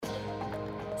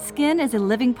Skin is a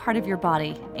living part of your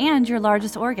body and your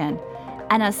largest organ.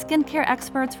 And as skincare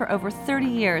experts for over 30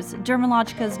 years,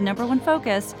 Dermalogica's #1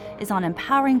 focus is on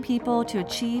empowering people to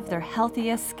achieve their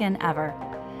healthiest skin ever.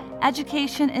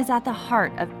 Education is at the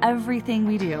heart of everything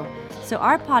we do, so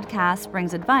our podcast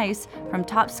brings advice from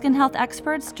top skin health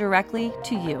experts directly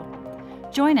to you.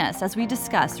 Join us as we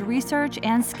discuss research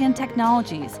and skin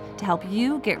technologies to help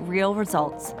you get real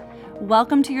results.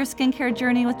 Welcome to your skincare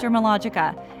journey with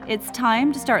Dermalogica. It's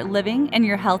time to start living in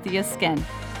your healthiest skin.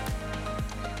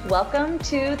 Welcome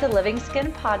to the Living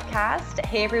Skin Podcast.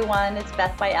 Hey everyone, it's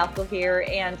Beth Bialco here,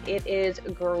 and it is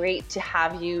great to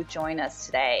have you join us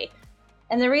today.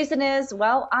 And the reason is,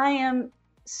 well, I am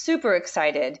super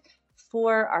excited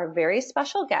for our very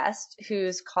special guest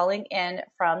who's calling in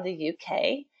from the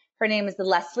UK. Her name is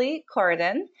Leslie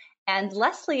Corridon, and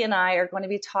Leslie and I are going to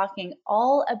be talking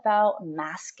all about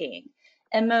masking.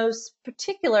 And most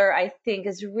particular, I think,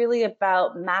 is really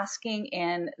about masking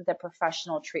in the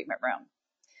professional treatment room.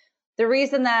 The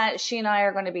reason that she and I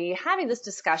are going to be having this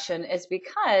discussion is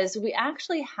because we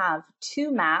actually have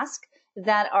two masks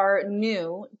that are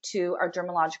new to our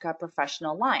Dermalogica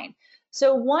professional line.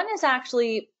 So one is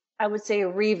actually, I would say, a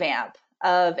revamp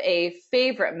of a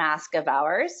favorite mask of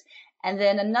ours. And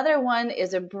then another one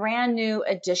is a brand new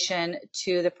addition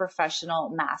to the professional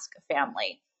mask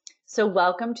family. So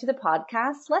welcome to the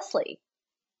podcast, Leslie.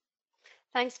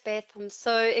 Thanks, Beth. I'm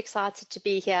so excited to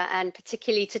be here and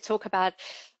particularly to talk about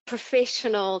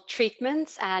professional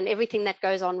treatments and everything that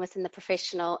goes on within the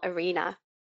professional arena.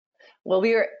 Well,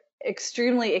 we are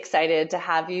extremely excited to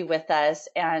have you with us.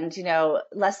 And, you know,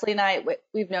 Leslie and I,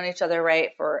 we've known each other,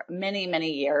 right, for many,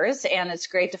 many years. And it's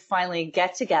great to finally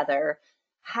get together,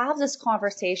 have this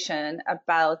conversation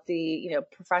about the,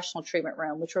 professional treatment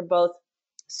room, which we're both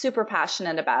super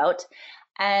passionate about.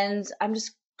 And I'm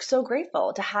just so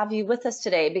grateful to have you with us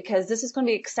today because this is going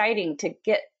to be exciting to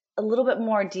get a little bit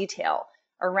more detail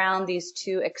around these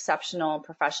two exceptional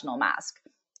professional masks.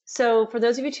 So for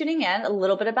those of you tuning in, a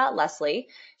little bit about Leslie.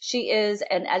 She is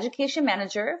an education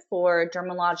manager for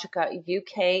Dermalogica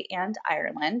UK and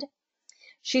Ireland.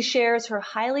 She shares her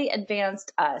highly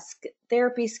advanced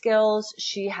therapy skills.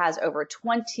 She has over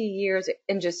 20 years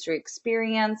industry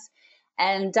experience.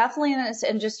 And definitely in this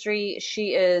industry,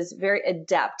 she is very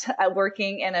adept at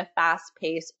working in a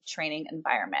fast-paced training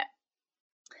environment.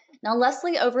 Now,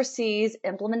 Leslie oversees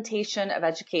implementation of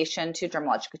education to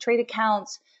Dermalogica trade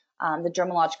accounts, the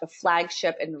Dermalogica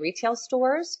flagship and retail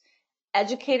stores,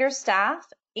 educator staff,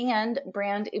 and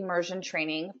brand immersion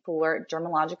training for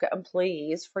Dermalogica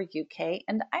employees for UK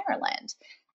and Ireland.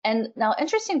 And now,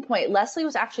 interesting point, Leslie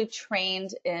was actually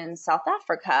trained in South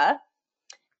Africa,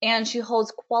 and she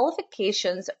holds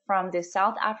qualifications from the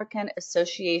South African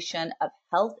Association of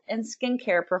Health and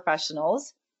Skincare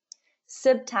Professionals,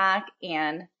 SIBTAC,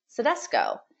 and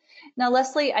Sedesco. Now,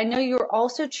 Leslie, I know you were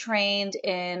also trained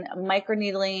in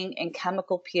microneedling and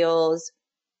chemical peels,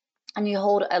 and you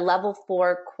hold a level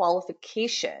 4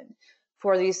 qualification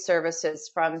for these services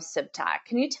from SIBTAC.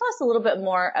 Can you tell us a little bit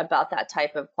more about that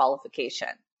type of qualification?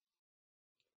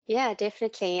 Yeah,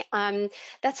 definitely.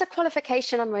 That's a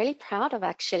qualification I'm really proud of,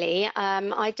 actually.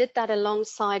 I did that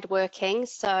alongside working,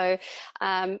 so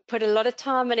put a lot of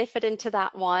time and effort into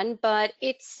that one. But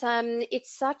it's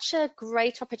such a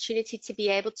great opportunity to be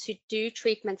able to do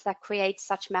treatments that create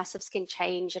such massive skin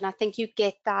change, and I think you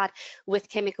get that with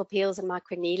chemical peels and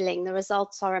microneedling. The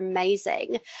results are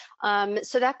amazing.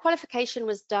 So that qualification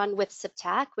was done with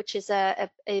SIBTAC, which is a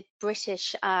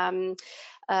British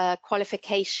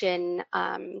qualification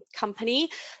company.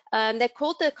 They're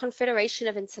called the Confederation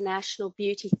of International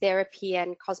Beauty Therapy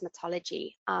and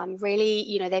Cosmetology.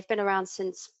 Really, they've been around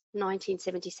since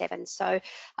 1977, so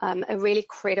a really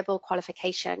credible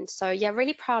qualification. So yeah,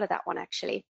 really proud of that one,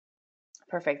 actually.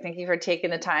 Perfect. Thank you for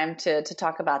taking the time to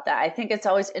talk about that. I think it's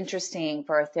always interesting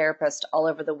for a therapist all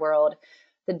over the world,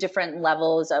 the different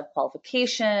levels of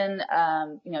qualification,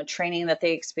 training that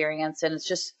they experience, and it's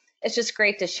just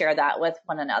great to share that with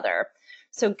one another.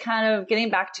 So kind of getting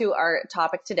back to our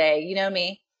topic today, you know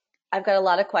me, I've got a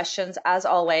lot of questions as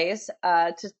always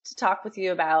to talk with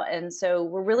you about. And so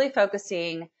we're really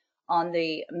focusing on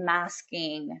the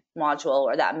masking module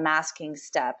or that masking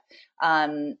step.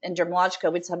 In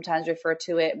Dermalogica, we'd sometimes refer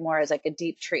to it more as like a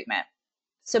deep treatment.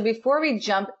 So before we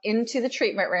jump into the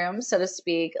treatment room, so to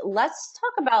speak, let's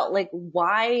talk about like,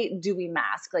 why do we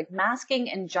mask? Like masking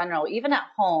in general, even at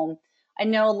home. I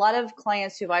know a lot of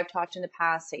clients who I've talked to in the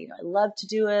past say, I love to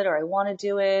do it, or I want to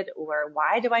do it, or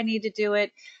why do I need to do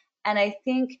it? And I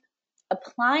think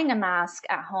applying a mask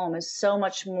at home is so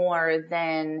much more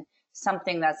than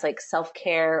something that's like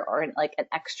self-care or like an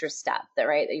extra step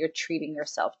that you're treating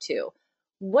yourself to.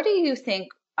 what do you think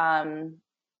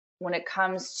when it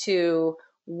comes to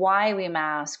why we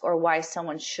mask or why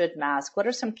someone should mask? What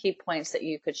are some key points that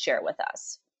you could share with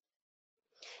us?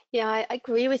 Yeah, I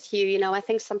agree with you. You know, I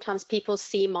think sometimes people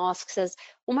see masks as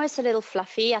almost a little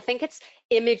fluffy. I think it's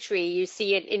imagery you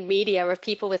see in media of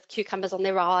people with cucumbers on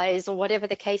their eyes or whatever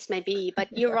the case may be. But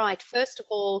you're right. First of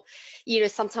all, you know,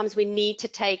 sometimes we need to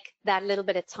take that little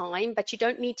bit of time, but you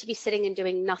don't need to be sitting and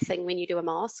doing nothing when you do a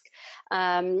mask.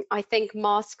 I think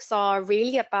masks are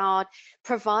really about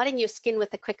providing your skin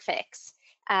with a quick fix.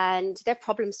 And they're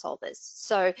problem solvers.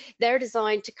 So they're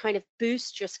designed to kind of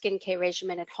boost your skincare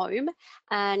regimen at home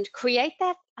and create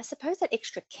that, I suppose, that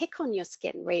extra kick on your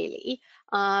skin, really.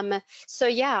 So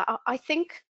yeah, I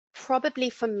think probably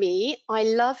for me, I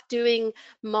love doing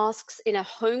masks in a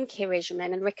home care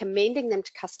regimen and recommending them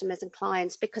to customers and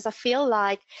clients, because I feel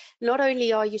like not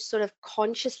only are you sort of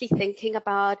consciously thinking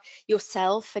about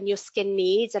yourself and your skin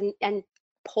needs and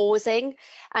pausing,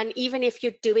 and even if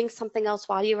you're doing something else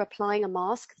while you're applying a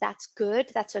mask, that's good,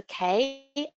 that's okay.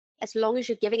 As long as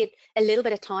you're giving it a little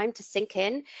bit of time to sink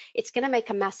in, it's going to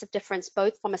make a massive difference,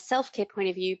 both from a self-care point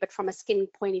of view, but from a skin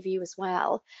point of view as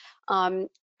well.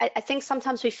 I think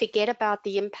sometimes we forget about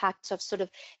the impacts of sort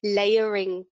of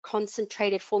layering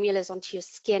concentrated formulas onto your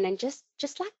skin and just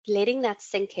like letting that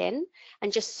sink in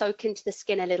and just soak into the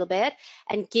skin a little bit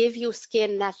and give your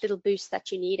skin that little boost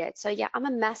that you needed. So yeah, I'm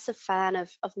a massive fan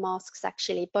of masks,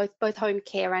 actually, both home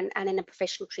care and in a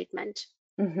professional treatment.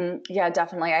 Yeah,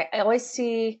 definitely. I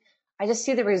just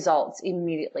see the results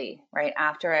immediately, right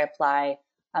after I apply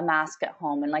a mask at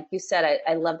home. And like you said,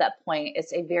 I love that point.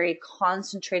 It's a very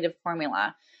concentrated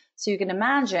formula. So you can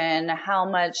imagine how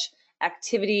much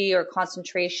activity or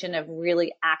concentration of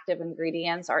really active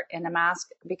ingredients are in a mask,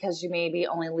 because you may be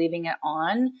only leaving it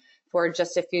on for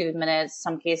just a few minutes,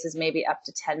 some cases maybe up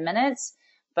to 10 minutes.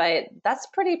 But that's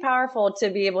pretty powerful to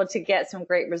be able to get some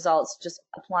great results just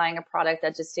applying a product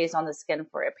that just stays on the skin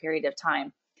for a period of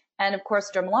time. And of course,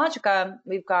 Dermalogica,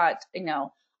 we've got,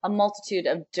 a multitude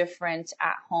of different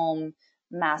at-home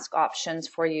mask options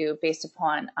for you based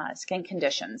upon skin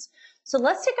conditions. So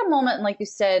let's take a moment, and like you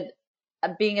said,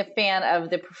 being a fan of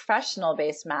the professional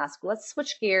based mask, let's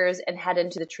switch gears and head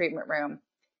into the treatment room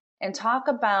and talk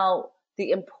about the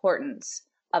importance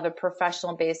of a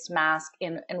professional based mask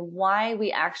and why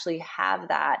we actually have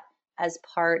that as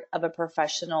part of a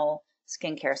professional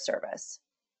skincare service.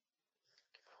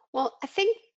 Well, I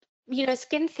think, you know,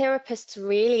 skin therapists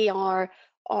really are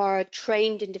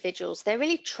trained individuals. They're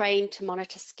really trained to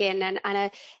monitor skin, and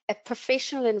a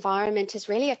professional environment is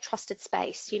really a trusted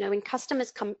space. You know, when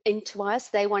customers come into us,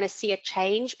 they want to see a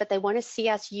change, but they want to see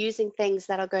us using things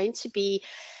that are going to be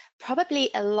probably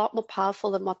a lot more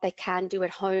powerful than what they can do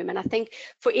at home. And I think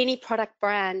for any product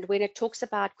brand, when it talks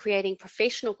about creating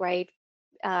professional grade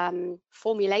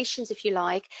formulations, if you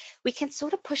like, we can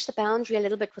sort of push the boundary a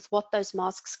little bit with what those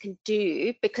masks can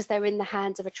do because they're in the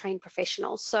hands of a trained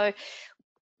professional. So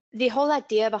the whole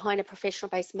idea behind a professional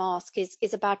based mask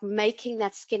is about making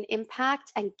that skin impact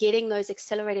and getting those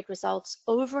accelerated results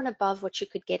over and above what you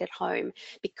could get at home,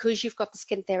 because you've got the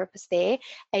skin therapist there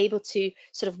able to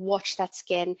sort of watch that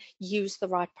skin, use the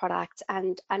right product,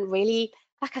 and really,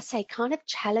 like I say, kind of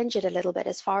challenge it a little bit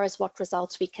as far as what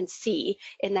results we can see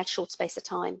in that short space of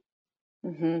time.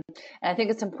 And I think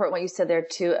it's important what you said there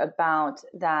too about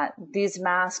that these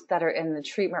masks that are in the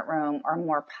treatment room are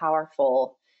more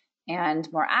powerful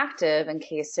and more active in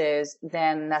cases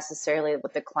than necessarily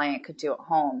what the client could do at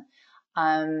home.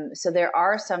 So there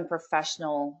are some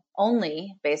professional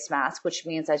only based masks, which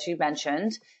means, as you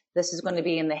mentioned, this is going to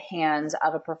be in the hands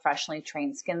of a professionally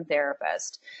trained skin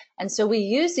therapist. And so we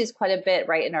use these quite a bit,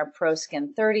 right, in our Pro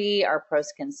Skin 30, our Pro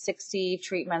Skin 60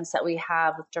 treatments that we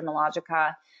have with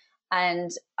Dermalogica.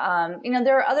 And,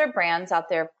 there are other brands out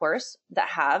there, of course, that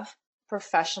have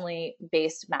professionally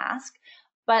based masks.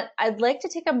 But I'd like to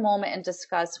take a moment and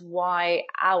discuss why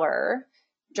our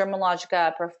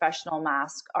Dermalogica professional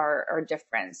masks are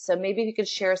different. So maybe you could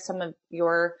share some of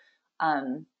your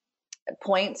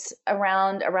points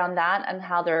around that and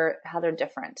how they're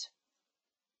different.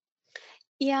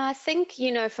 Yeah, I think,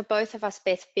 you know, for both of us,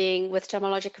 Beth, being with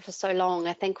Dermalogica for so long,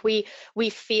 I think we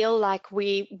feel like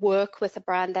we work with a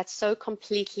brand that's so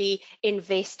completely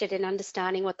invested in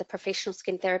understanding what the professional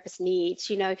skin therapist needs.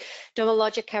 You know,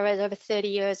 Dermalogica has over 30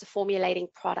 years of formulating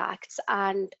products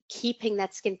and keeping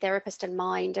that skin therapist in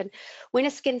mind. And when a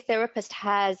skin therapist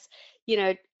has, you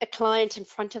know, a client in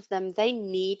front of them, they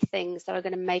need things that are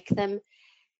going to make them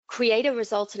create a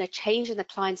result and a change in the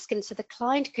client's skin so the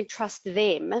client can trust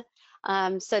them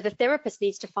So the therapist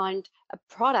needs to find a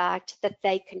product that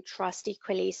they can trust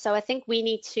equally. So I think we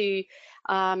need to,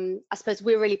 I suppose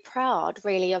we're really proud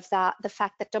really of that, the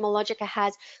fact that Dermalogica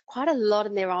has quite a lot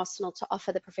in their arsenal to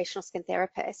offer the professional skin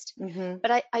therapist.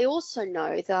 But I also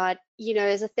know that,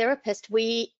 as a therapist,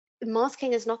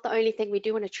 masking is not the only thing we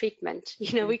do in a treatment.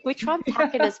 We try and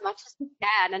pack in as much as we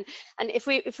can. And if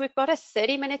we've got a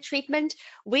 30-minute treatment,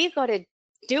 we've got to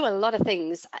do a lot of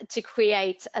things to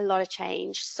create a lot of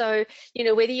change. So,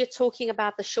 whether you're talking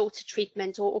about the shorter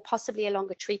treatment or possibly a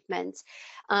longer treatment,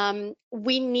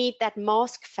 we need that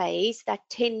mask phase, that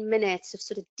 10 minutes of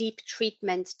sort of deep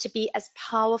treatment to be as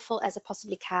powerful as it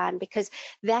possibly can, because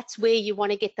that's where you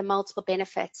want to get the multiple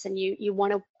benefits and you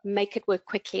want to make it work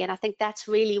quickly. And I think that's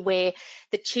really where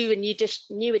the two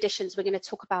new additions we're going to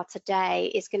talk about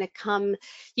today is going to come,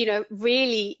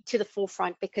 really to the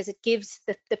forefront, because it gives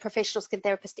the professional skin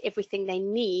therapist everything they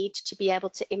need to be able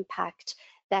to impact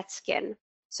that skin.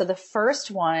 So the first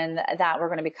one that we're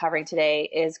going to be covering today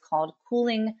is called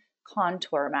Cooling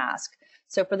Contour Mask.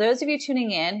 So for those of you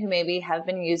tuning in who maybe have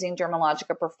been using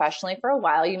Dermalogica professionally for a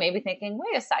while, you may be thinking,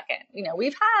 wait a second,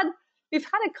 we've had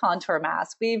a contour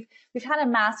mask. We've had a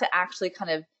mask that actually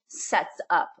kind of sets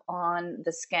up on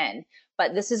the skin,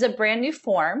 but this is a brand new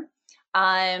form.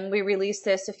 We released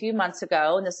this a few months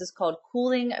ago, and this is called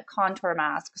Cooling Contour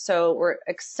Mask. So we're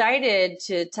excited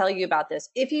to tell you about this.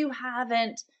 If you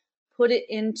haven't put it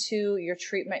into your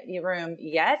treatment room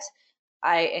yet,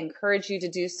 I encourage you to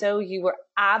do so. You are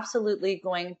absolutely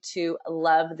going to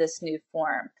love this new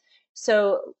form.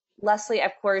 So Leslie,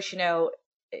 of course,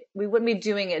 we wouldn't be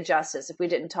doing it justice if we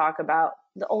didn't talk about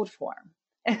the old form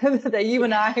that you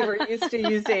and I were used to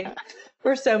using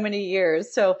for so many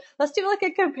years. So let's do like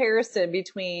a comparison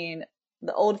between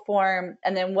the old form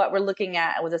and then what we're looking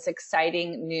at with this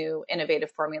exciting new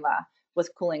innovative formula with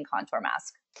Cooling Contour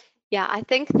Mask. Yeah, I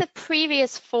think the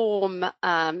previous form,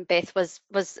 Beth, was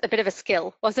a bit of a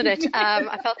skill, wasn't it?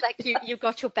 I felt like you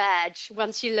got your badge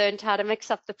once you learned how to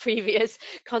mix up the previous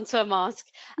contour mask.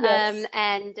 Yes.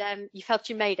 And you felt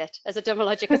you made it as a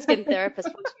Dermalogica skin therapist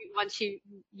once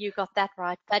you got that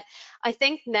right. But I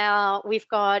think now we've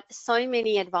got so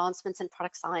many advancements in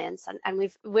product science, and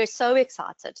we're so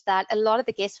excited that a lot of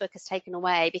the guesswork is taken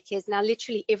away, because now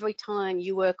literally every time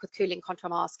you work with Cooling Contour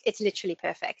Mask, it's literally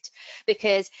perfect.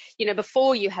 Because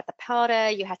before you had the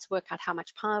powder, you had to work out how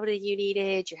much powder you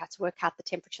needed, you had to work out the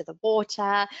temperature of the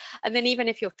water, and then even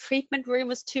if your treatment room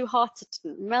was too hot, it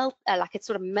didn't melt, it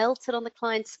sort of melted on the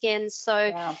client's skin.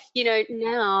 So,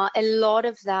 now a lot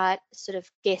of that sort of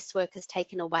guesswork is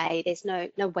taken away. There's no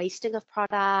wasting of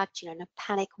product, no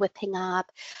panic whipping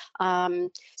up.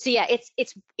 So yeah,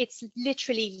 it's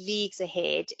literally leagues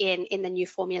ahead in the new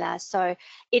formula. So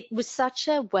it was such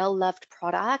a well-loved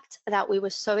product that we were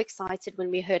so excited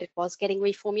when we heard it was getting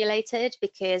reformulated,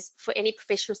 because for any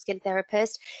professional skin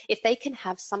therapist, if they can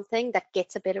have something that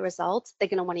gets a better result, they're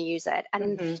going to want to use it.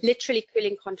 And literally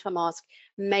Cooling Contour Mask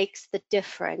makes the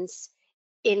difference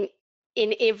in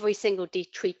every single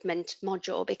deep treatment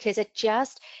module, because it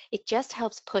just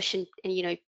helps push and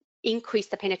increase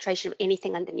the penetration of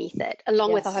anything underneath it,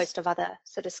 along with a host of other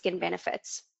sort of skin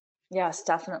benefits. Yes,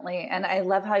 definitely. And I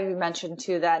love how you mentioned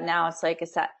too that now it's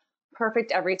that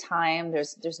perfect every time.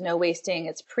 There's no wasting.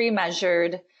 It's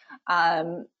pre-measured.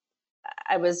 When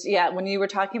you were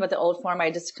talking about the old form, I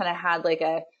just kind of had like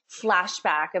a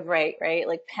flashback of right,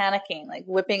 like panicking, like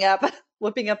whipping up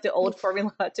the old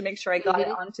formula to make sure I got it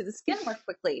onto the skin more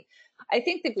quickly. I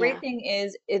think the great thing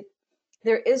is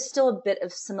there is still a bit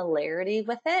of similarity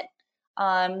with it.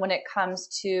 When it comes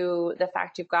to the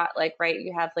fact you've got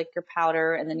you have like your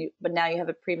powder, and then but now you have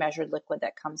a pre-measured liquid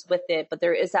that comes with it, but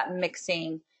there is that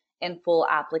mixing in full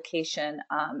application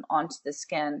onto the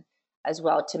skin as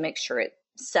well to make sure it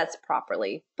sets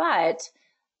properly. But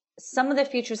some of the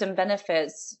features and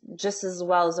benefits, just as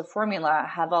well as the formula,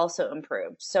 have also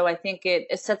improved. So I think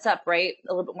it sets up a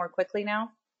little bit more quickly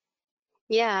now.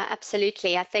 Yeah,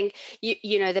 absolutely. I think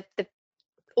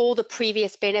all the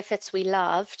previous benefits we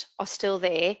loved are still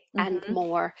there and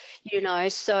more,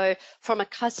 so from a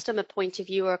customer point of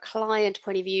view or a client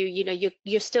point of view,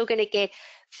 you're still going to get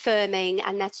firming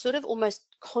and that sort of almost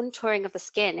contouring of the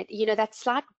skin, that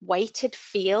slight weighted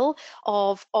feel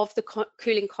of the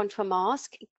Cooling Contour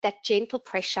Mask. That gentle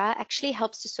pressure actually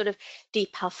helps to sort of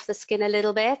depuff the skin a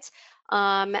little bit.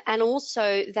 And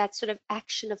also that sort of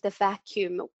action of the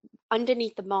vacuum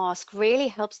underneath the mask really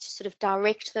helps to sort of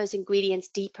direct those ingredients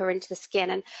deeper into the skin.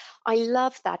 And I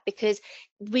love that, because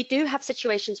we do have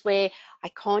situations where I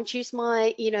can't use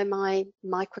my, my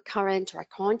microcurrent, or I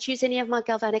can't use any of my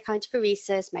galvanic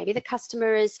hydrophoresis. Maybe the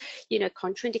customer is,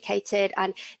 contraindicated.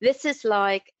 And this is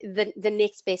like the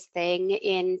next best thing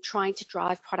in trying to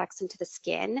drive products into the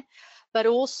skin. But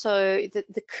also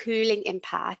the cooling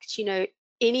impact,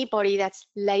 anybody that's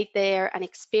laid there and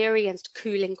experienced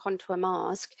cooling contour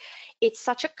mask, it's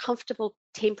such a comfortable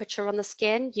temperature on the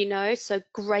skin, so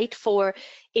great for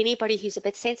anybody who's a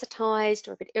bit sensitized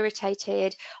or a bit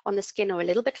irritated on the skin or a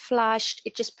little bit flushed.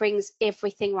 It just brings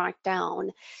everything right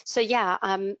down. So yeah,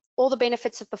 all the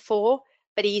benefits of before,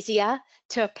 but easier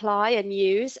to apply and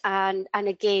use, and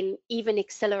again, even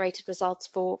accelerated results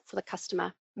for the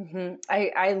customer.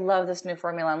 I love this new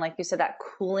formula. And like you said, that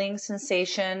cooling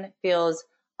sensation feels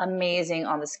amazing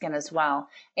on the skin as well.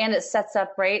 And it sets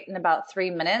up right in about 3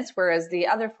 minutes, whereas the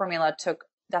other formula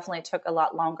definitely took a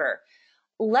lot longer.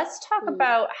 Let's talk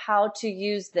about how to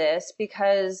use this,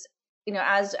 because,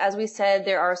 as we said,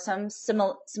 there are some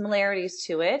similarities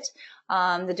to it.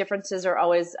 The differences are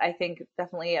always, I think,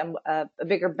 definitely a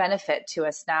bigger benefit to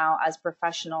us now as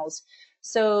professionals.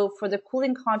 So for the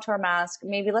cooling contour mask,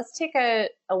 maybe let's take a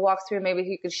walk through. Maybe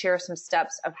you could share some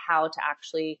steps of how to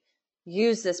actually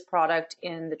use this product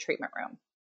in the treatment room.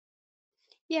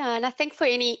 Yeah, and I think for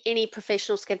any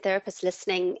professional skin therapist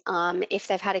listening, if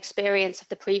they've had experience of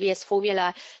the previous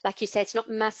formula, like you said, it's not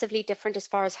massively different as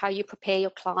far as how you prepare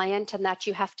your client, and that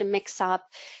you have to mix up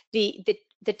the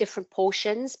different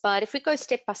portions. But if we go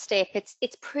step by step,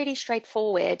 it's pretty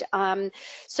straightforward.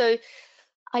 So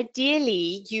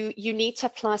ideally, you need to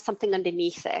apply something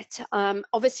underneath it.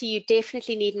 Obviously, you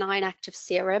definitely need an iron active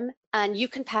serum, and you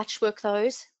can patchwork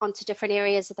those onto different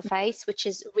areas of the face, which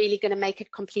is really going to make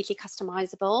it completely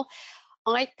customizable.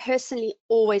 I personally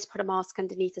always put a mask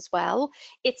underneath as well.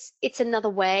 It's another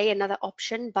way, another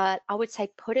option, but I would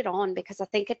say put it on, because I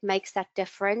think it makes that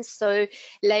difference. So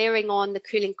layering on the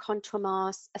cooling contour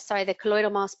mask, the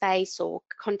colloidal mask base or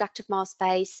conductive mask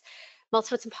base,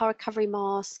 multivitamin power recovery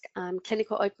mask,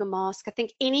 clinical oatmeal mask. I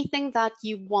think anything that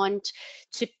you want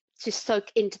to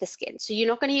soak into the skin. So you're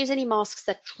not going to use any masks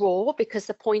that draw, because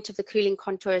the point of the cooling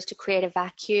contour is to create a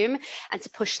vacuum and to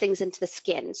push things into the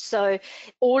skin. So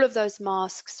all of those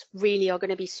masks really are going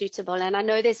to be suitable. And I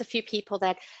know there's a few people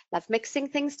that love mixing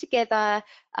things together.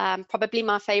 Probably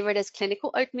my favorite is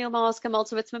clinical oatmeal mask and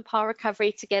multivitamin power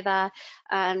recovery together.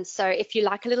 So if you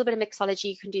like a little bit of mixology,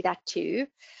 you can do that too.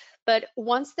 But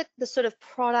once the sort of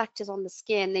product is on the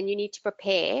skin, then you need to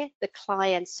prepare the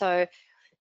client. So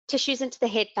tissues into the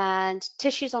headband,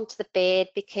 tissues onto the bed,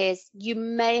 because you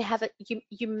may have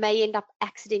you may end up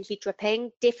accidentally dripping.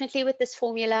 Definitely with this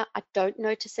formula, I don't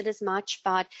notice it as much,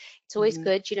 but it's always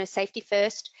good, safety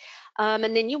first.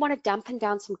 And then you want to dampen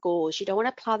down some gauze. You don't want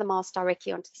to apply the mask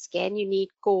directly onto the skin. You need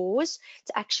gauze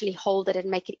to actually hold it and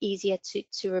make it easier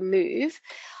to remove.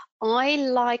 I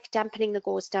like dampening the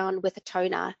gauze down with a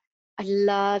toner. I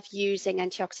love using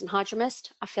Antioxidant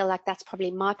Hydromist. I feel like that's probably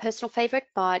my personal favorite,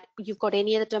 but you've got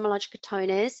any of the Dermalogica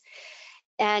toners.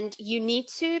 And you need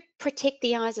to protect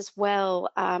the eyes as well,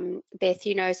 Beth,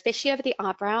 especially over the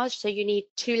eyebrows. So you need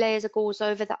 2 layers of gauze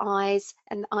over the eyes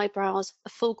and the eyebrows, a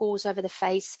full gauze over the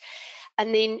face.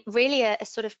 And then really a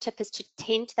sort of tip is to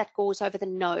tent that gauze over the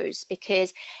nose,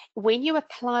 because when you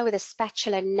apply with a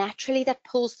spatula, naturally that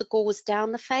pulls the gauze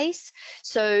down the face.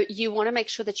 So you want to make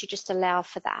sure that you just allow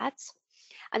for that.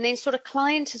 And then sort of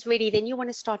client is ready, then you want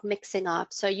to start mixing up.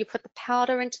 So you put the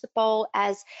powder into the bowl.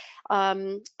 As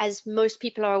most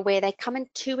people are aware, they come in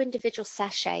 2 individual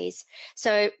sachets.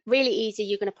 So really easy,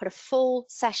 you're going to put a full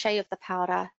sachet of the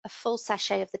powder, a full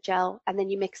sachet of the gel, and then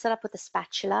you mix it up with a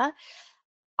spatula.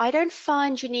 I don't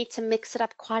find you need to mix it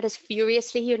up quite as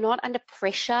furiously. You're not under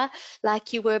pressure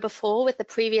like you were before with the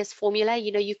previous formula.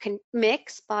 You can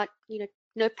mix, but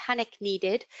no panic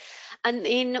needed. And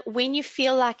then when you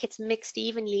feel like it's mixed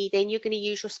evenly, then you're going to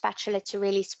use your spatula to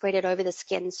really spread it over the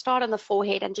skin. Start on the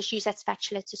forehead and just use that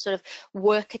spatula to sort of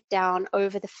work it down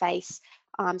over the face.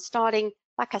 Starting,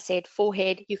 like I said,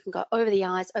 forehead, you can go over the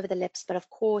eyes, over the lips, but of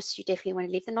course you definitely want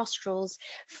to leave the nostrils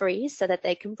free so that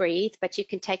they can breathe, but you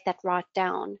can take that right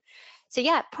down. So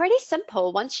yeah, pretty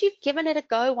simple. Once you've given it a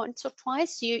go once or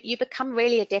twice, you become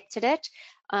really adept at it.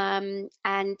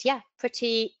 And yeah,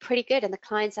 pretty good. And the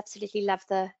clients absolutely love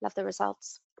the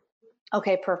results.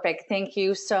 Okay, perfect. Thank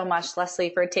you so much,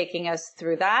 Leslie, for taking us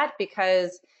through that,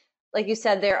 because like you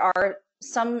said, there are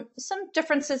some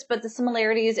differences, but the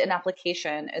similarities in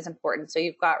application is important. So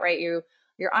you've got, right, your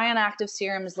iron active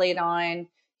serums laid on,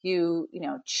 you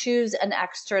know, choose an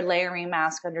extra layering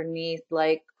mask underneath,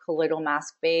 like colloidal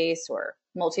mask base or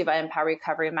multivitamin power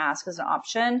recovery mask as an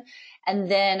option. And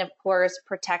then of course,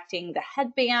 protecting the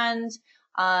headband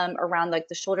around like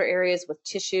the shoulder areas with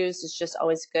tissues is just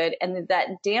always good. And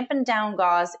that dampened down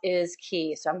gauze is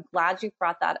key. So I'm glad you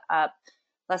brought that up,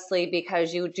 Leslie,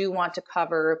 because you do want to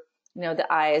cover, you know,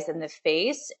 the eyes and the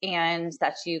face, and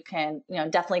that you can, you know,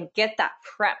 definitely get that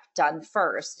prep done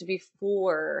first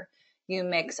before you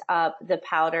mix up the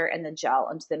powder and the gel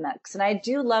into the mix. And I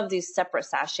do love these separate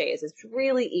sachets. It's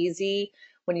really easy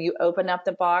when you open up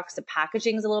the box. The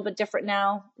packaging is a little bit different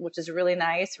now, which is really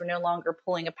nice. We're no longer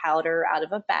pulling a powder out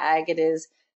of a bag. It is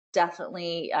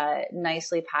definitely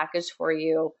nicely packaged for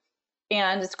you.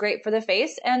 And it's great for the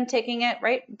face and taking it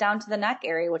right down to the neck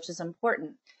area, which is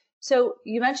important. So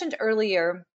you mentioned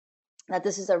earlier that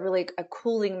this is a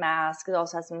cooling mask. It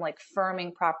also has some like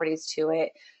firming properties to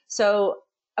it. So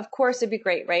of course it'd be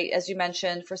great, right? As you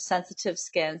mentioned, for sensitive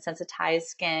skin, sensitized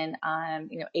skin,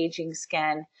 you know, aging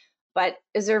skin. But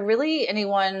is there really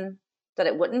anyone that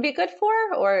it wouldn't be good for,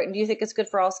 or do you think it's good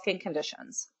for all skin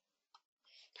conditions?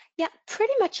 Yeah,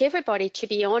 pretty much everybody, to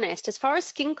be honest. As far as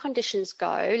skin conditions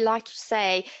go, like you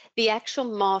say, the actual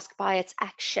mask by its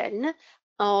action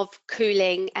of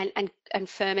cooling and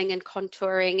firming and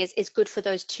contouring is good for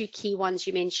those two key ones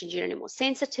you mentioned, you know, more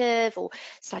sensitive or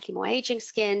slightly more aging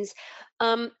skins.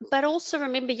 But also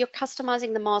remember, you're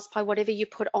customizing the mask by whatever you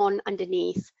put on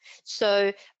underneath.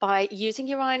 So by using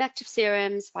your iron active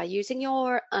serums, by using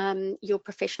your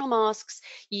professional masks,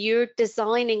 you're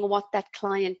designing what that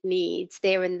client needs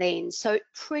there and then. So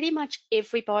pretty much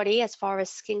everybody, as far as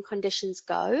skin conditions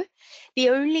go. The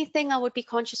only thing I would be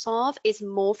conscious of is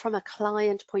more from a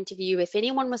client point of view. If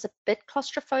anyone was a bit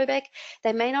claustrophobic,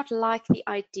 they may not like the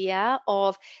idea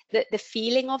of the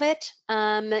feeling of it,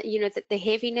 you know, the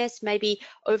heaviness maybe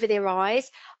over their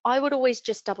eyes. I would always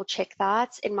just double check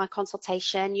that in my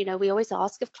consultation. You know, we always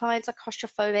ask if clients are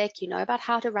claustrophobic, you know, about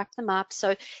how to wrap them up.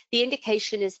 So the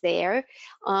indication is there.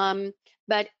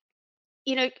 But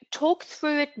you know, talk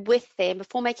through it with them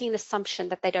before making an assumption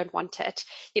that they don't want it.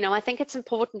 You know, I think it's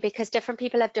important because different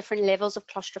people have different levels of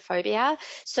claustrophobia.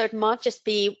 So it might just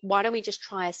be, why don't we just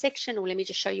try a section, or let me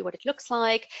just show you what it looks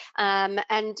like.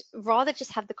 And rather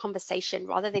just have the conversation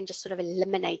rather than just sort of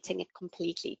eliminating it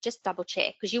completely. Just double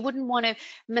check, because you wouldn't want to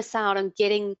miss out on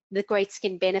getting the great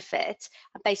skin benefit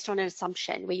based on an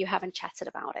assumption where you haven't chatted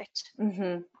about it.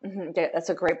 Yeah, that's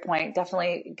a great point.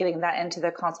 Definitely getting that into the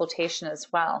consultation as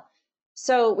well.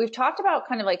 So we've talked about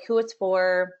kind of like who it's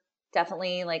for,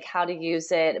 definitely like how to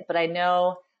use it, but I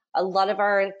know a lot of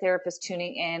our therapists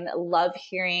tuning in love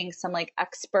hearing some like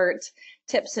expert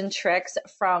tips and tricks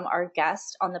from our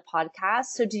guests on the podcast.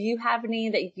 So do you have any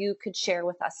that you could share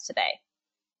with us today?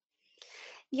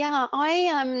 Yeah,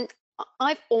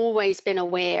 I've always been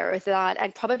aware that,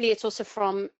 and probably it's also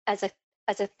from as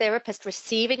a therapist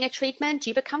receiving a treatment,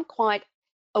 you become quite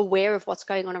aware of what's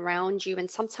going on around you. And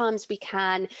sometimes we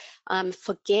can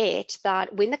forget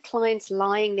that when the client's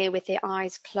lying there with their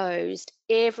eyes closed,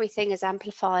 everything is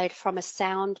amplified from a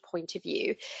sound point of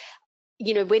view.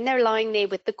 You know, when they're lying there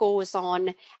with the gauze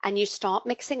on and you start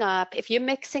mixing up, if you're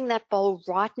mixing that bowl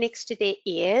right next to their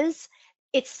ears,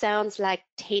 it sounds like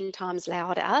 10 times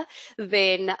louder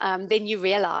than you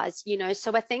realize, you know.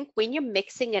 So I think when you're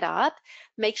mixing it up,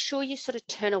 make sure you sort of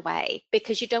turn away,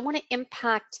 because you don't want to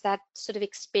impact that sort of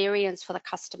experience for the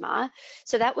customer.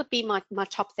 So that would be my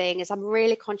top thing, is I'm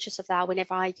really conscious of that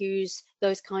whenever I use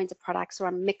those kinds of products, or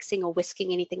I'm mixing or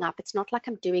whisking anything up. It's not like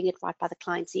I'm doing it right by the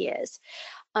client's ears.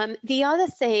 The other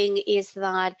thing is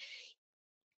that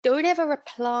don't ever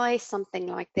apply something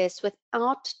like this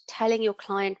without telling your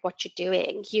client what you're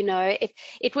doing. You know,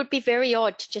 it would be very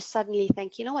odd to just suddenly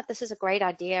think, you know what, this is a great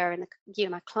idea, and you know,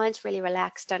 my client's really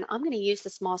relaxed and I'm going to use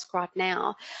this mask right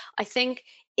now. I think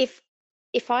if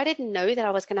I didn't know that I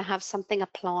was going to have something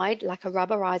applied like a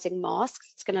rubberizing mask,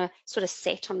 it's going to sort of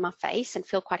set on my face and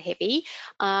feel quite heavy,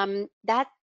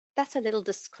 that's a little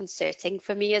disconcerting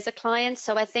for me as a client.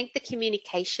 So I think the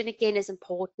communication again is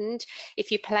important.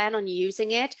 If you plan on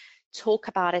using it, talk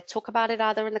about it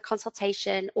either in the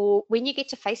consultation or when you get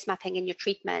to face mapping in your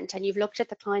treatment and you've looked at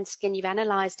the client's skin, you've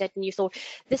analyzed it and you thought,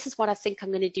 this is what I think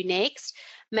I'm going to do next.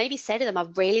 Maybe say to them, I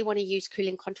really want to use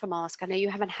cooling contour mask. I know you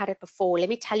haven't had it before. Let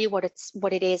me tell you what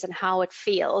it is and how it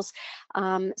feels,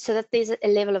 so that there's a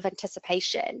level of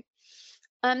anticipation.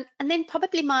 And then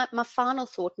probably my final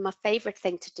thought, my favorite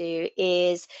thing to do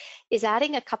is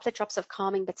adding a couple of drops of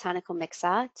calming botanical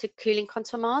mixer to cooling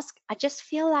contour mask. I just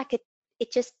feel like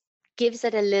it just gives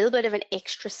it a little bit of an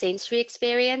extra sensory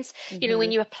experience. You know,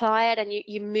 when you apply it and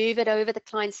you move it over the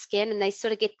client's skin and they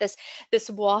sort of get this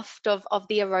waft of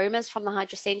the aromas from the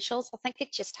Hydressentials, I think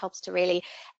it just helps to really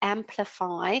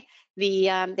amplify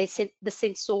the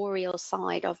sensorial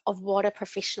side of what a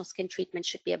professional skin treatment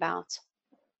should be about.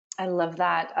 I love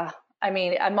that. I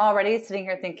mean, I'm already sitting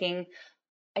here thinking,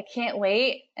 I can't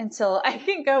wait until I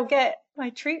can go get my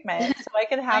treatment so I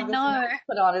can have this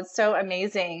put on. It's so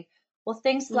amazing. Well,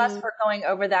 thanks, Les, for going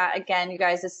over that. Again, you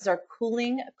guys, this is our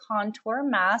cooling contour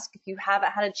mask. If you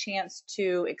haven't had a chance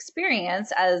to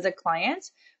experience as a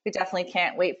client, we definitely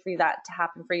can't wait for that to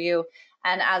happen for you.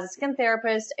 And as a skin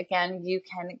therapist, again, you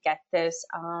can get this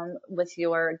with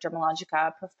your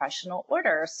Dermalogica professional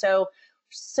order. So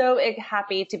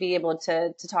happy to be able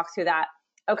to talk through that.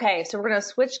 Okay, so we're going to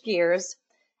switch gears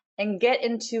and get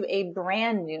into a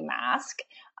brand new mask.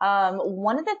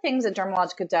 One of the things that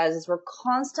Dermalogica does is we're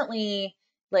constantly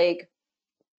like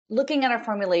looking at our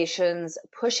formulations,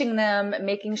 pushing them,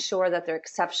 making sure that they're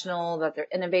exceptional, that they're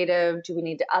innovative. Do we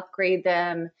need to upgrade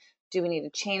them? Do we need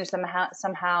to change them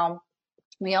somehow?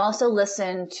 We also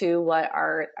listen to what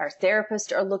our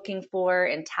therapists are looking for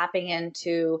and tapping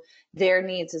into their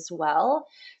needs as well.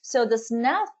 So this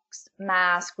next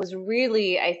mask was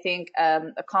really, I think,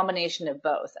 a combination of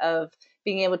both, of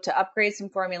being able to upgrade some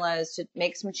formulas, to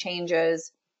make some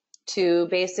changes, to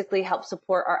basically help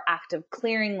support our active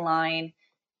clearing line,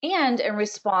 and in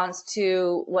response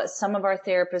to what some of our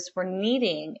therapists were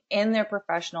needing in their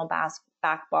professional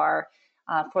back bar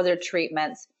for their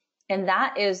treatments. And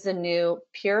that is the new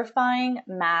Purifying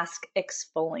Mask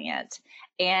Exfoliant.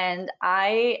 And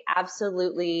I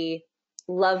absolutely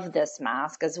love this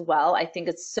mask as well. I think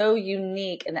it's so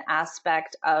unique in the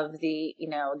aspect of the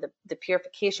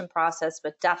purification process,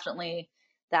 but definitely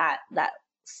that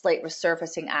slight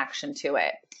resurfacing action to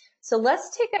it. So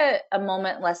let's take a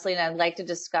moment, Leslie, and I'd like to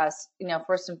discuss,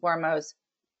 first and foremost,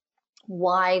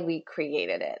 why we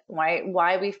created it,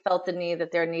 why we felt the need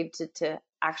that there needed to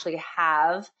actually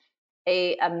have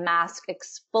a mask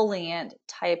exfoliant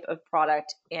type of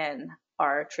product in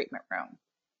our treatment room.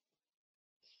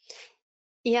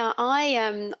 Yeah,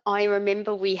 I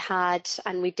remember we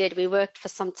worked for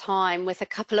some time with a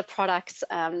couple of products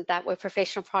that were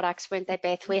professional products, weren't they,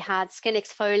 Beth? We had Skin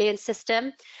Exfoliant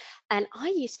System, and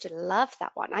I used to love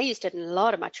that one. I used it in a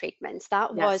lot of my treatments.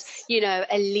 That was, a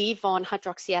leave-on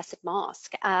hydroxy acid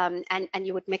mask, and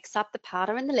you would mix up the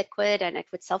powder and the liquid, and it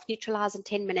would self-neutralize in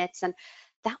 10 minutes, and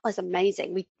that was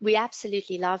amazing. We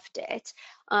absolutely loved it.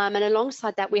 And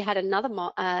alongside that, we had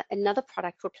another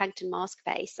product for Plankton Mask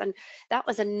Base, and that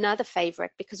was another favorite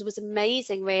because it was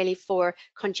amazing really for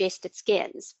congested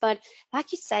skins. But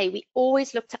like you say, we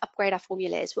always look to upgrade our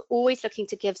formulas. We're always looking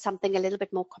to give something a little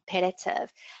bit more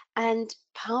competitive and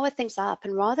power things up.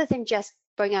 And rather than just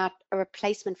bring out a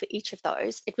replacement for each of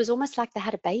those, it was almost like they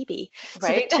had a baby.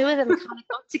 Right. So the two of them kind of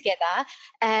got together,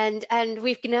 and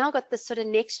we've now got this sort of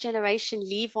next generation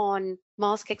leave-on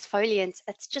mask exfoliant.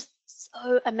 It's just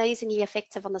so amazingly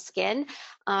effective on the skin.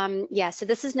 So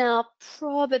this is now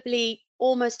probably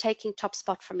almost taking top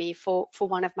spot for me for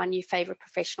one of my new favorite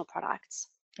professional products.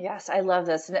 Yes, I love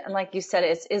this. And like you said,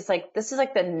 this is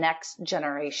like the next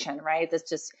generation, right? That's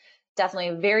just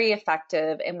definitely very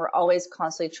effective, and we're always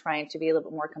constantly trying to be a little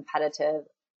bit more competitive,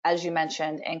 as you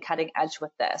mentioned, and cutting edge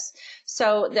with this.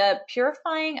 So the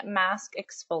Purifying Mask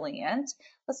Exfoliant,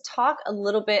 let's talk a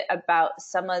little bit about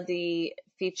some of the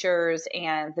features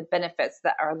and the benefits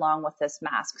that are along with this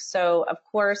mask. So of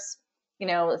course,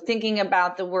 thinking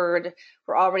about the word,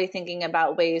 we're already thinking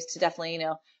about ways to definitely,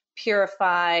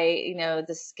 purify,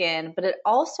 the skin, but it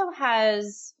also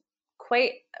has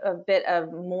quite a bit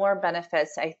of more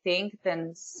benefits, I think,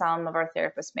 than some of our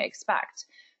therapists may expect.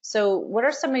 So what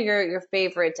are some of your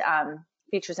favorite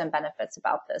features and benefits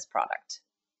about this product?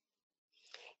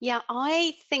 Yeah,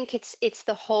 I think it's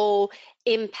the whole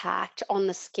impact on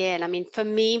the skin. I mean, for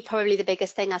me, probably the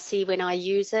biggest thing I see when I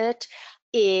use it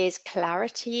is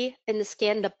clarity in the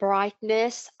skin, the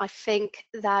brightness. I think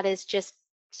that is just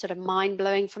sort of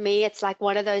mind-blowing for me. It's like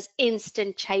one of those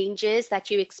instant changes that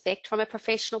you expect from a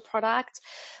professional product,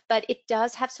 but it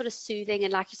does have sort of soothing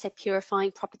and, like you said,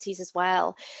 purifying properties as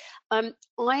well. I'm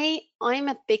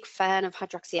a big fan of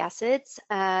hydroxy acids,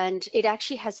 and it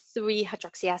actually has 3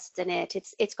 hydroxy acids in it.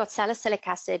 It's got salicylic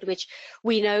acid, which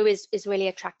we know is really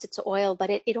attracted to oil, but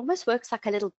it almost works like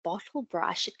a little bottle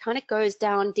brush. It kind of goes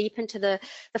down deep into the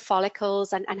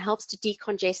follicles and helps to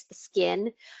decongest the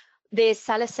skin. There's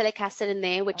salicylic acid in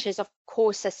there, which is of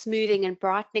course a smoothing and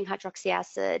brightening hydroxy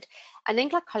acid. and then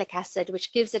glycolic acid,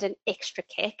 which gives it an extra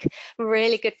kick,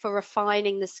 really good for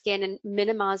refining the skin and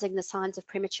minimizing the signs of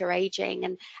premature aging.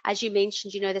 And as you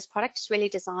mentioned, this product is really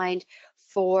designed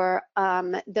for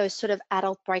those sort of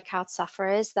adult breakout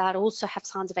sufferers that also have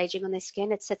signs of aging on their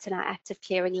skin. It sits in our active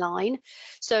clearing line.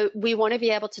 So we want to be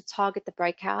able to target the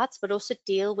breakouts, but also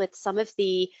deal with some of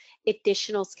the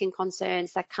additional skin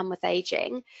concerns that come with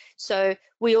aging. So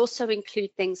we also include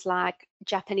things like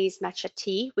Japanese matcha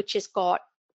tea, which has got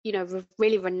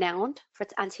really renowned for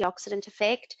its antioxidant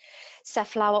effect.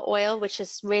 Safflower oil, which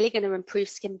is really going to improve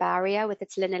skin barrier with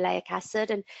its linoleic acid.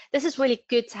 And this is really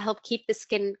good to help keep the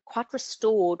skin quite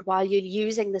restored while you're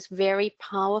using this very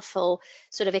powerful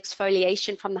sort of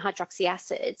exfoliation from the hydroxy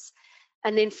acids.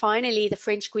 And then finally, the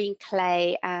French green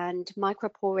clay and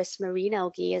microporous marine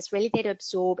algae is really there to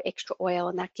absorb extra oil,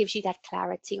 and that gives you that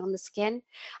clarity on the skin.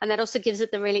 And that also gives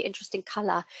it the really interesting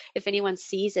color. If anyone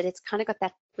sees it, it's kind of got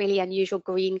that really unusual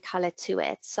green color to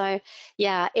it. So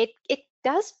yeah, it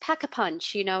does pack a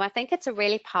punch. I think it's a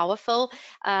really powerful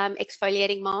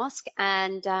exfoliating mask,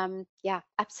 and yeah,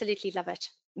 absolutely love it.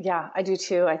 Yeah, I do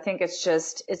too. I think it's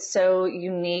so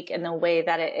unique in the way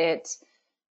that it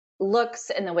looks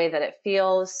and the way that it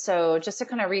feels. So just to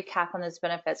kind of recap on those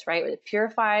benefits, right? It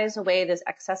purifies away those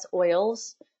excess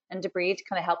oils and debris to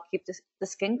kind of help keep the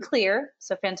skin clear.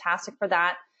 So fantastic for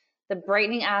that. The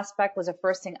brightening aspect was the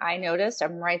first thing I noticed.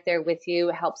 I'm right there with you.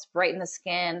 It helps brighten the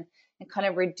skin and kind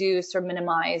of reduce or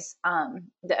minimize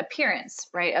the appearance,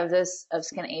 right, of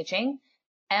skin aging.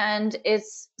 And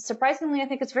it's surprisingly, I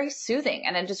think it's very soothing,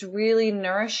 and it just really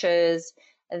nourishes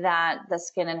the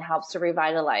skin and helps to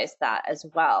revitalize that as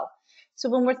well. So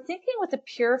when we're thinking with a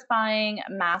purifying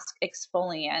mask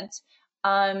exfoliant,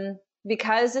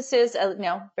 because this is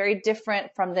very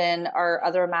different from then our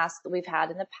other masks that we've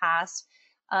had in the past,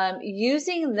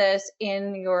 using this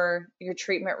in your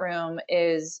treatment room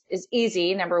is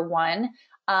easy. Number one,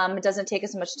 it doesn't take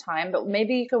as much time, but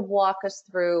maybe you could walk us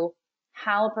through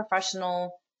how a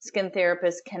professional skin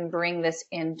therapist can bring this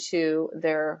into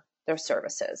their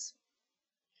services.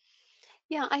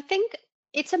 Yeah, I think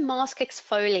it's a mask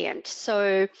exfoliant,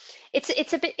 so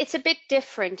it's a bit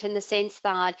different in the sense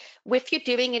that if you're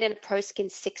doing it in a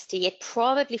ProSkin 60, it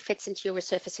probably fits into your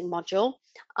resurfacing module.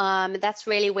 That's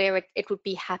really where it would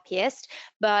be happiest.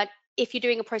 But if you're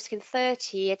doing a ProSkin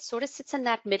 30, it sort of sits in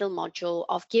that middle module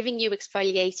of giving you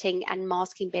exfoliating and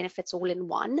masking benefits all in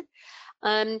one.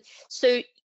 So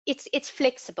it's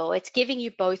flexible. It's giving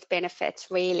you both benefits,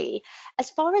 really. As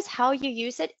far as how you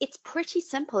use it, it's pretty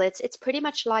simple. It's pretty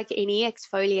much like any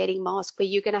exfoliating mask, where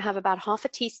you're going to have about half a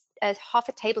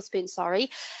tablespoon,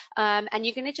 and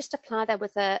you're going to just apply that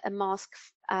with a mask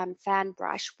fan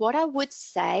brush. What I would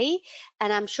say,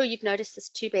 and I'm sure you've noticed this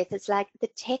too, Beth, is like the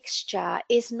texture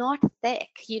is not thick.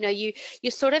 You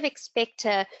sort of expect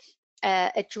a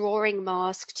drawing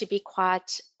mask to be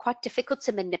quite difficult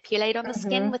to manipulate on the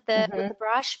skin with the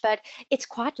brush, but it's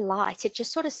quite light. It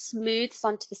just sort of smooths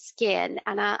onto the skin,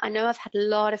 and I know I've had a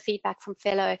lot of feedback from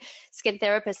fellow skin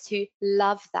therapists who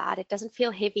love that. It doesn't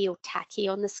feel heavy or tacky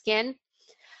on the skin.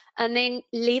 And then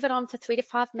leave it on for 3 to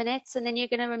 5 minutes, and then you're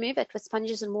going to remove it with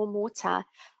sponges and warm water.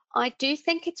 I do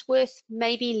think it's worth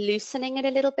maybe loosening it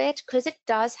a little bit, because it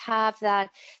does have that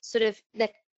sort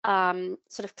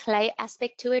of clay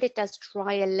aspect to it. It does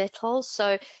dry a little,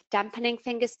 so dampening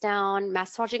fingers down,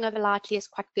 massaging over lightly is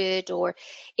quite good. Or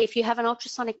if you have an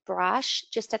ultrasonic brush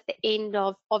just at the end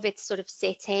of its sort of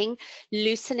setting,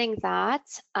 loosening that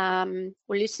or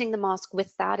loosening the mask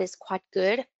with that is quite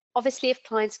good. Obviously, if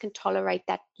clients can tolerate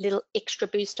that little extra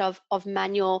boost of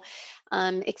manual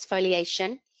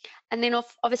exfoliation. And then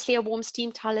obviously a warm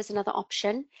steam towel is another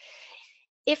option.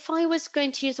 If I was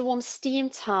going to use a warm steam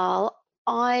towel,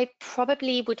 I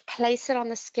probably would place it on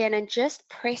the skin and just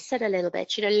press it a little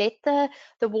bit. Let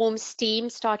the warm steam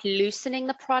start loosening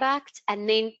the product, and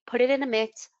then put it in a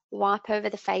mitt, wipe over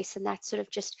the face, and that sort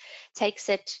of just takes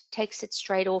it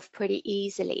straight off pretty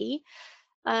easily.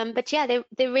 But yeah,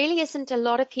 there really isn't a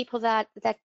lot of people that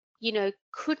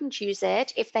couldn't use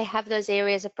it if they have those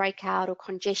areas of breakout or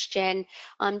congestion.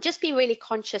 Just be really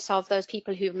conscious of those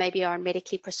people who maybe are on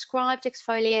medically prescribed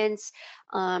exfoliants,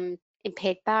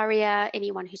 impaired barrier,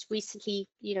 anyone who's recently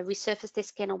resurfaced their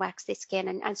skin or waxed their skin,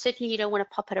 and certainly you don't want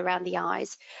to pop it around the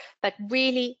eyes, but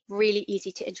really, really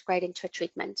easy to integrate into a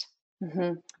treatment.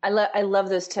 I love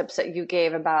those tips that you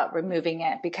gave about removing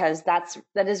it, because that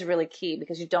is really key,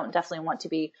 because you don't definitely want to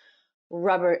be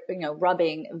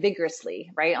rubbing vigorously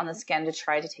right on the skin to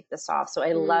try to take this off. So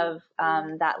I love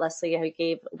that, Leslie, how you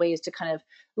gave ways to kind of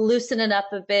loosen it up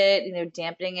a bit,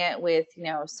 dampening it with,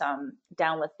 some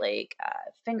down with like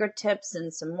fingertips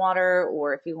and some water,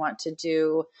 or if you want to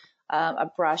do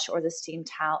a brush or the steam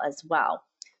towel as well.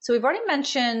 So we've already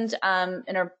mentioned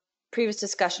in our previous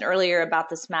discussion earlier about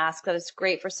this mask that it's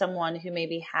great for someone who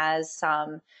maybe has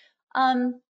some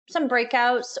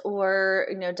breakouts, or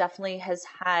definitely has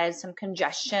had some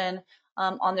congestion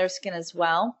on their skin as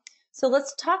well. So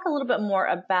let's talk a little bit more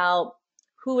about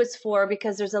who it's for,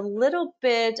 because there's a little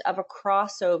bit of a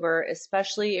crossover,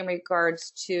 especially in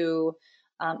regards to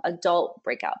adult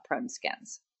breakout prone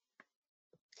skins.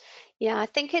 Yeah, I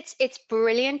think it's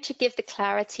brilliant to give the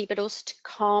clarity, but also to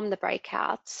calm the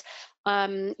breakouts.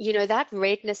 That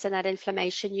redness and that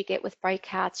inflammation you get with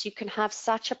breakouts, you can have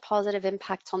such a positive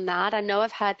impact on that. I know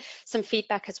I've had some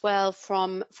feedback as well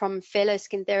from fellow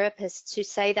skin therapists who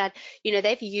say that,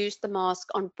 they've used the mask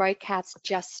on breakouts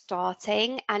just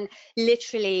starting, and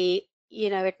literally,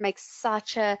 it makes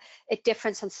such a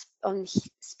difference on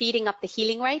speeding up the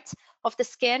healing rate of the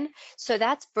skin. So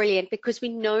that's brilliant, because we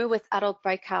know with adult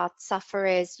breakout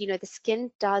sufferers, the skin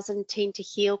doesn't tend to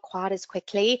heal quite as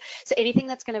quickly. So anything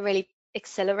that's going to really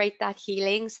accelerate that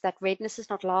healing, so that redness is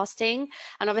not lasting.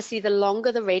 And obviously the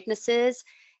longer the redness is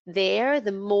there,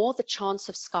 the more the chance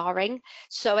of scarring.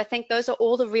 So I think those are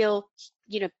all the real,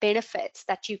 benefits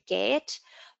that you get.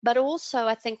 But also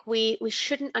I think we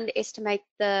shouldn't underestimate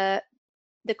the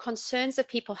concerns that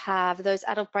people have, those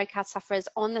adult breakout sufferers,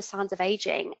 on the signs of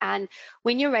aging. And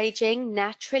when you're aging,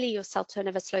 naturally your cell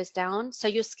turnover slows down, so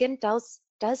your skin does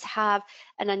have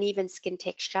an uneven skin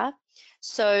texture.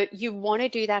 So you want to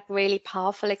do that really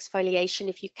powerful exfoliation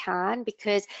if you can,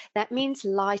 because that means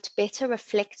light better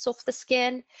reflects off the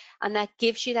skin, and that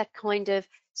gives you that kind of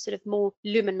sort of more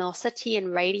luminosity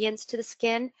and radiance to the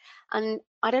skin. And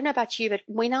I don't know about you, but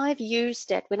when I've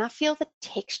used it, when I feel the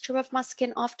texture of my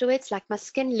skin afterwards, like my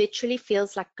skin literally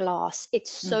feels like glass.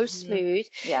 It's so smooth,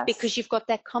 yes, because you've got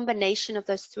that combination of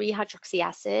those 3 hydroxy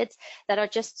acids that are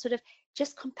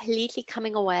just completely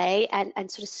coming away and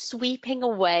sort of sweeping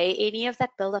away any of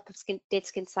that buildup of dead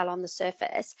skin cell on the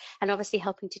surface, and obviously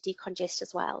helping to decongest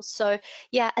as well. So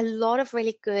yeah, a lot of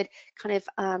really good kind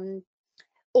of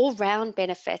all-round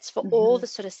benefits for all the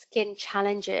sort of skin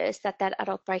challenges that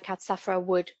adult breakout sufferer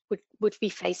would be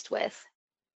faced with.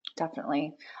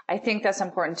 Definitely. I think that's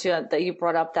important too, that you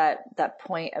brought up that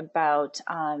point about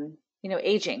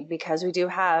aging, because we do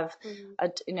have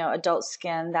adult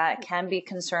skin that can be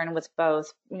concerned with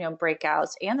both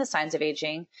breakouts and the signs of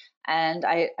aging. And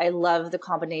I love the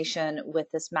combination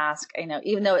with this mask.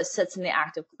 Even though it sits in the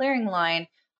active clearing line,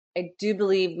 I do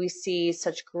believe we see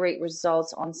such great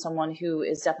results on someone who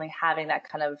is definitely having that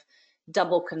kind of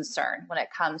double concern when it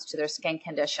comes to their skin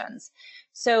conditions.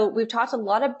 So we've talked a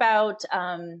lot about,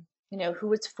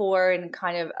 who it's for, and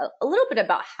kind of a little bit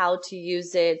about how to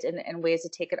use it and ways to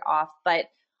take it off. But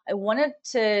I wanted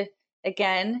to,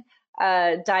 again,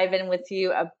 dive in with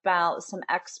you about some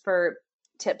expert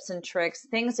tips and tricks,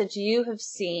 things that you have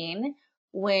seen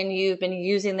when you've been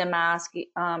using the mask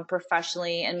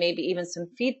professionally, and maybe even some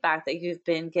feedback that you've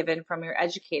been given from your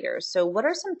educators. So what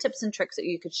are some tips and tricks that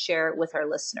you could share with our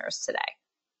listeners today?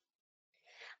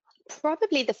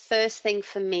 Probably the first thing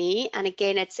for me, and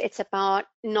again, it's about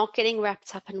not getting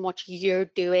wrapped up in what you're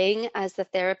doing as the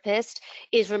therapist,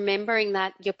 is remembering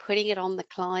that you're putting it on the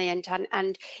client,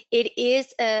 and it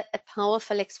is a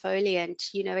powerful exfoliant.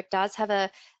 It does have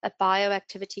a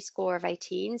bioactivity score of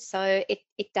 18, so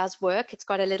it does work. It's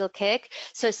got a little kick.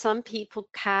 So some people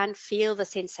can feel the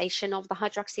sensation of the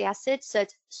hydroxy acid. So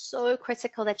it's so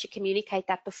critical that you communicate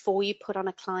that before you put on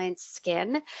a client's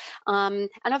skin. And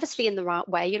obviously in the right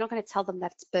way. You're not going to tell them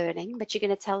that it's burning, but you're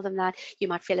going to tell them that you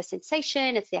might feel a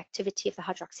sensation. It's the activity of the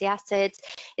hydroxy acids.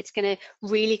 It's going to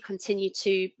really continue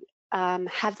to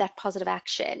have that positive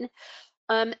action.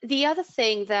 The other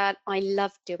thing that I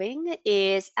love doing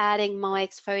is adding my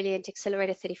exfoliant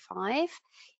Accelerator 35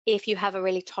 if you have a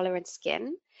really tolerant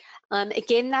skin.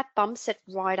 Again, that bumps it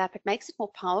right up. It makes it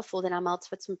more powerful than our Melts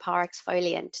with Power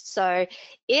exfoliant. So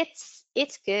it's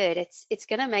good. It's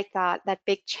going to make that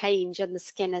big change in the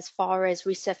skin as far as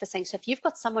resurfacing. So if you've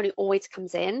got someone who always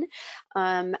comes in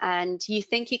and you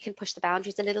think you can push the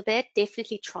boundaries a little bit,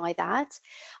 definitely try that.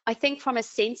 I think from a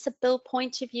sensible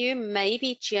point of view,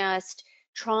 maybe just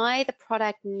try the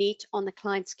product neat on the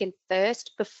client's skin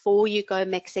first before you go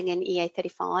mixing in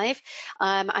EA35.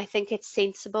 I think it's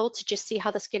sensible to just see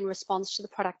how the skin responds to the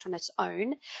product on its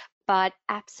own. But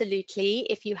absolutely,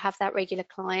 if you have that regular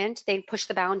client, then push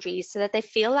the boundaries so that they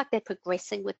feel like they're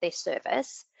progressing with their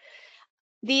service.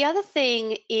 The other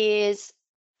thing is,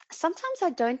 sometimes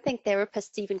I don't think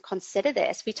therapists even consider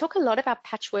this. We talk a lot about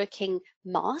patchworking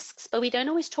masks, but we don't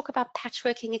always talk about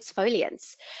patchworking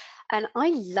exfoliants. And I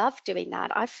love doing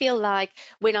that. I feel like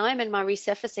when I'm in my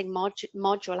resurfacing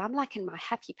module, I'm like in my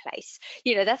happy place.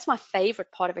 That's my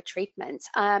favorite part of a treatment.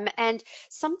 And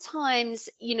sometimes,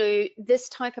 this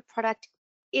type of product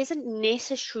isn't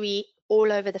necessary all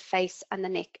over the face and the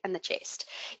neck and the chest.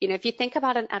 If you think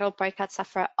about an adult breakout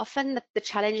sufferer, often the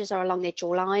challenges are along their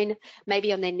jawline,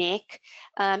 maybe on their neck.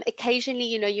 Occasionally,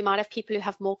 you might have people who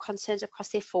have more concerns across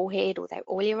their forehead, or they're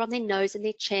oilier on their nose and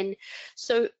their chin.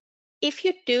 So if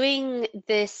you're doing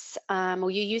this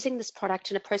or you're using this product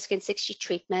in a ProSkin 60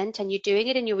 treatment and you're doing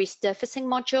it in your resurfacing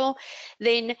module,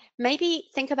 then maybe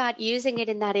think about using it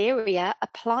in that area,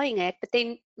 applying it, but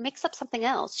then mix up something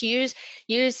else. Use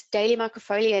daily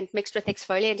microfoliant mixed with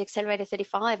exfoliant Accelerator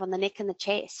 35 on the neck and the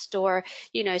chest, or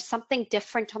something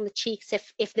different on the cheeks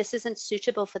if this isn't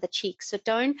suitable for the cheeks. So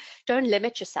don't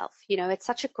limit yourself. It's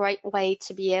such a great way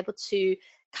to be able to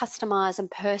customize and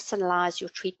personalize your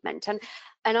treatment.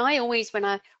 And I always, when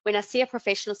I see a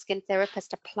professional skin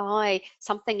therapist apply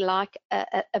something like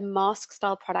a mask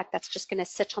style product that's just going to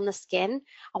sit on the skin,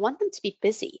 I want them to be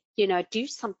busy. Do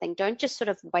something. Don't just sort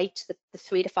of wait the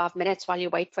 3 to 5 minutes while you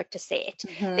wait for it to set.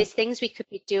 Mm-hmm. There's things we could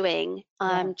be doing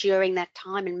during that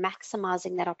time and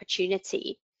maximizing that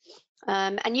opportunity.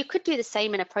 And you could do the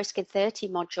same in a ProSkin 30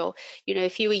 module.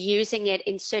 If you were using it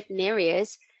in certain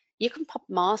areas, you can pop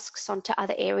masks onto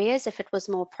other areas if it was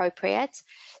more appropriate.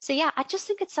 So yeah, I just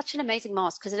think it's such an amazing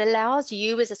mask because it allows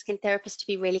you as a skin therapist to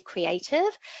be really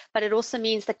creative, but it also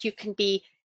means that you can be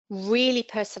really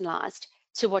personalized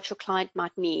to what your client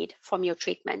might need from your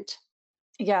treatment.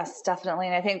 Yes, definitely.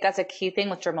 And I think that's a key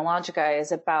thing with Dermalogica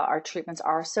is about our treatments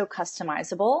are so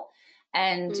customizable.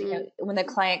 And when the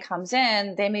client comes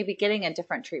in, they may be getting a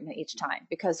different treatment each time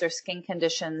because their skin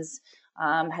conditions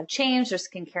have changed, their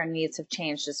skincare needs have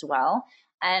changed as well.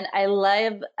 And I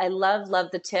love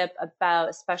the tip about,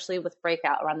 especially with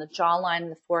breakout around the jawline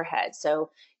and the forehead. So,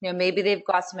 maybe they've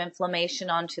got some inflammation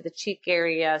onto the cheek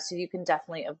area, so you can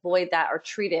definitely avoid that or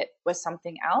treat it with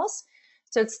something else.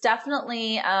 So it's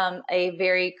definitely a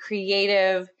very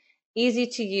creative, easy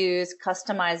to use,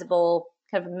 customizable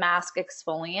kind of mask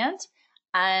exfoliant.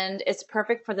 And it's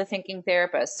perfect for the thinking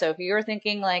therapist. So if you're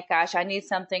thinking like, gosh, I need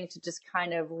something to just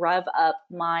kind of rev up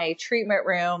my treatment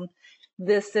room,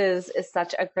 this is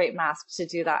such a great mask to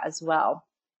do that as well.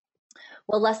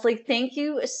 Well, Leslie, thank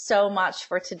you so much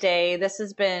for today. This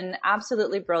has been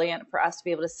absolutely brilliant for us to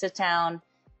be able to sit down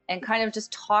and kind of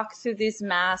just talk through these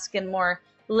masks in more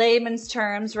layman's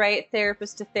terms, right?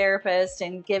 Therapist to therapist,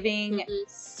 and giving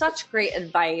such great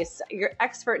advice, your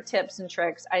expert tips and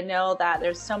tricks. I know that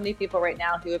there's so many people right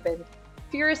now who have been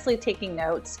furiously taking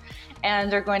notes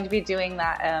and are going to be doing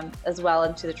that as well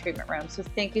into the treatment room. So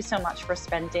thank you so much for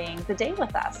spending the day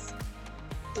with us.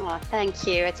 Oh, thank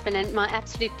you. It's been my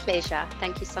absolute pleasure.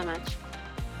 Thank you so much.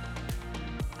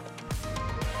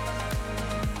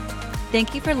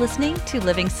 Thank you for listening to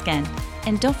Living Skin.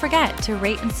 And don't forget to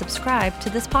rate and subscribe to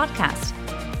this podcast.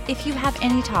 If you have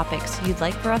any topics you'd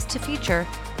like for us to feature,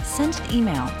 send an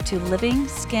email to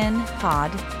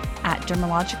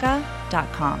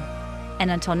livingskinpod@dermalogica.com. And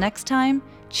until next time,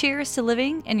 cheers to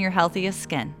living in your healthiest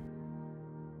skin.